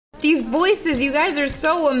these voices. You guys are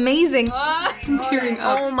so amazing. I'm tearing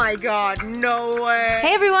up. Oh my god, no way.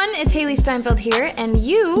 Hey everyone, it's Hailee Steinfeld here, and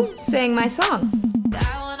you sang my song.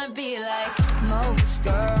 I wanna be like most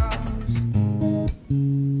girls.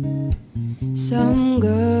 Some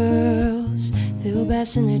girls feel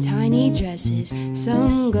best in their tiny dresses.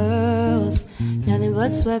 Some girls, nothing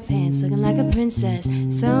but sweatpants, looking like a princess.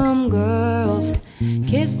 Some girls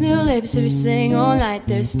kiss new lips every single night.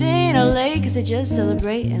 They're staying out late cause they're just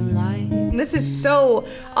celebrating life. This is so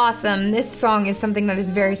awesome. This song is something that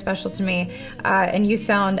is very special to me, and you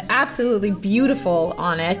sound absolutely beautiful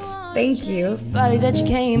on it. Thank you. Body that you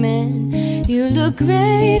came in, you look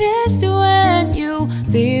greatest when you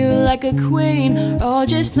feel like a queen, or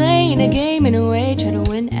just playing a game in a way, trying to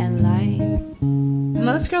win at life.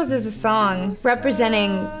 Most Girls is a song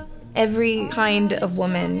representing every kind of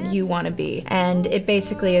woman you want to be, and it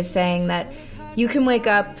basically is saying that you can wake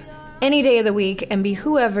up any day of the week and be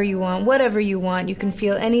whoever you want, whatever you want. You can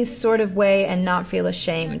feel any sort of way and not feel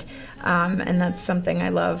ashamed. And that's something I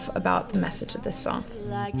love about the message of this song.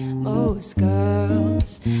 Like most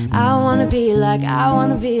girls, I wanna be like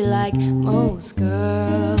most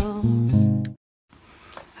girls.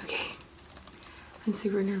 Okay, I'm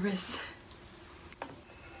super nervous.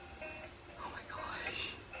 Oh my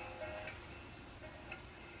gosh.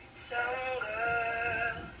 Some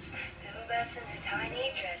girls feel best in their tiny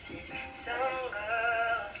dresses. Some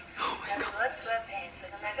girls, nothing but sweatpants,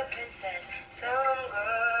 looking like a princess. Some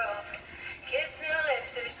girls kiss new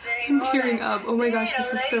lips every single I'm tearing night. up. Oh my gosh,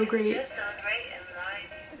 this is so great. Just celebrating life.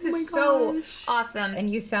 This is so awesome, and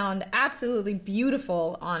you sound absolutely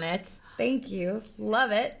beautiful on it. Thank you.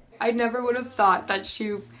 Love it. I never would have thought that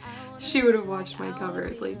she would have watched my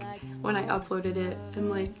cover, like, when I uploaded it, and,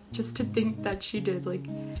 like, just to think that she did, like,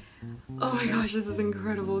 oh my gosh, this is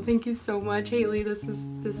incredible. Thank you so much, Hailee. This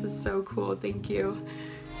is so cool. Thank you.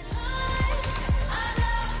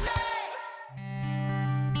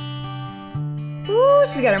 Ooh,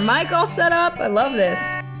 she's got her mic all set up. I love this.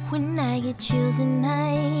 When I get chills at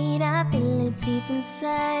night, I feel it deep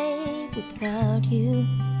inside. Without you,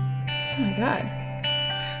 Oh my god.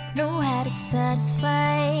 know how to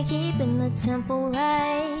satisfy, keeping the tempo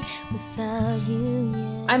right. Without you,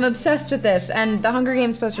 yeah. I'm obsessed with this, and the Hunger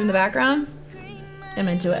Games poster in the background, I'm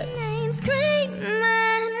into it. Scream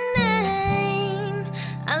my name.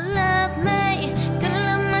 I love me,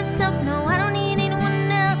 gonna love myself. No, I don't need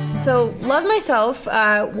anyone else. So, Love Myself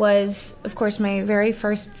was, of course, my very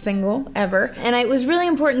first single ever, and it was really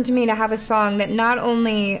important to me to have a song that not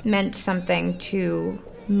only meant something to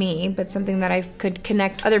me, but something that I could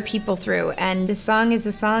connect other people through. And this song is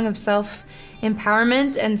a song of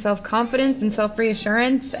self-empowerment and self-confidence and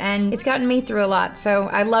self-reassurance, and it's gotten me through a lot. So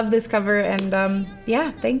I love this cover, and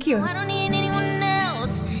yeah, thank you. I don't need anyone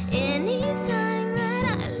else. Anytime that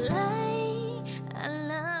I lie, I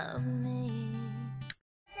love me.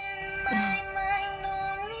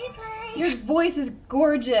 Your voice is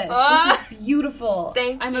gorgeous. This is beautiful.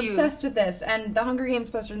 Thank I'm you. obsessed with this. And the Hunger Games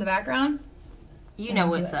poster in the background. You know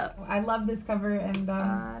what's up. I love this cover, and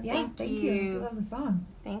yeah, thank you. I love the song.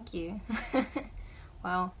 Thank you.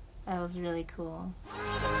 Wow, that was really cool.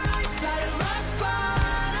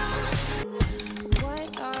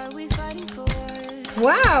 What are we fighting for?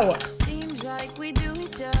 Wow. Seems like we do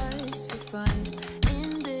it just for fun.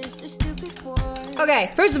 In this stupid war.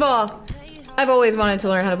 Okay, first of all, I've always wanted to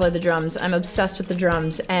learn how to play the drums. I'm obsessed with the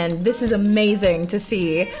drums, and this is amazing to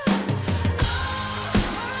see.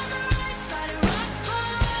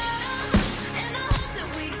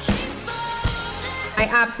 I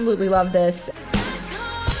absolutely love this.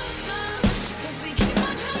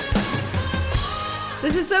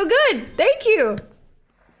 This is so good. Thank you.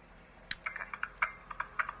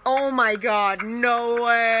 Oh my god, no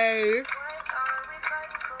way.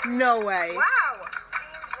 No way. Wow.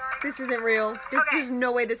 This isn't real. There's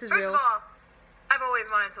no way this is real. First of all, I've always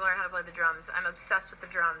wanted to learn how to play the drums. I'm obsessed with the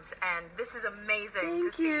drums, and this is amazing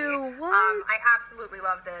Thank to see. you. What? I absolutely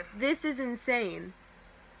love this. This is insane.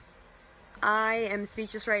 I am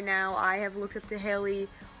speechless right now. I have looked up to Hailee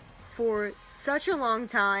for such a long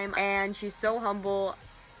time, and she's so humble.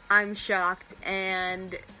 I'm shocked,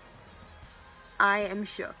 and I am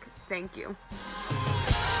shook. Thank you.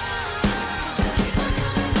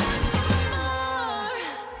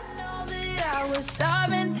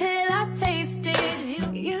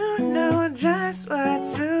 You know just what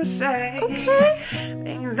to say. Okay.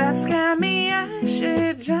 Things that scare me, I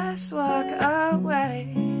should just walk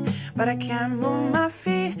away. But I can't move my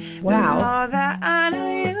feet. Wow. The more that I know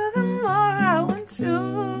you, the more I want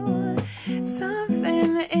to.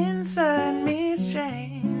 Something inside me's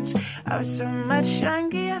changed. I was so much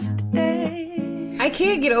younger yesterday. I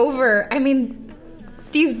can't get over, I mean,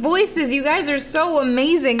 these voices, you guys are so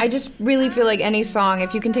amazing. I just really feel like any song,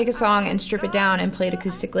 if you can take a song and strip it down and play it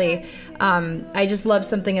acoustically, I just love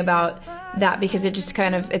something about that because it just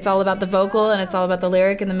kind of, it's all about the vocal and it's all about the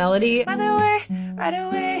lyric and the melody. Right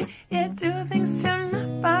away, you do things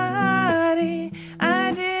to my body.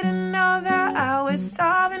 I didn't know that I was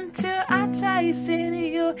starving till I tasted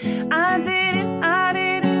you. I tasted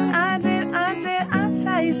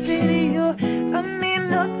you.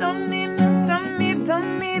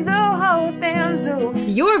 Don't need the whole damn zoo.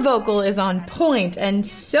 Your vocal is on point and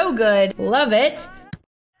so good. Love it.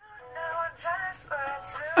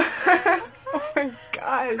 Oh my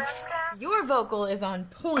gosh. Your vocal is on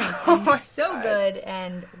point and so good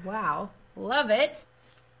and wow. Love it.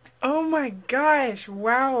 Oh my gosh.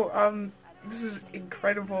 Wow. This is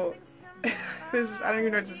incredible. I don't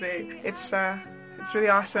even know what to say. It's really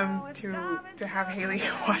awesome to have Hailee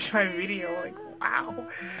watch my video. Like, wow.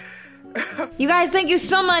 You guys, thank you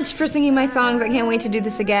so much for singing my songs. I can't wait to do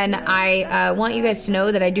this again. I want you guys to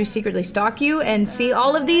know that I do secretly stalk you and see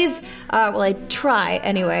all of these. Well, I try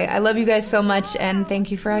anyway. I love you guys so much and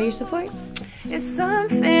thank you for all your support. It's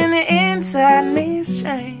something inside me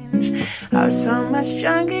strange. I was so much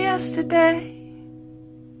younger yesterday.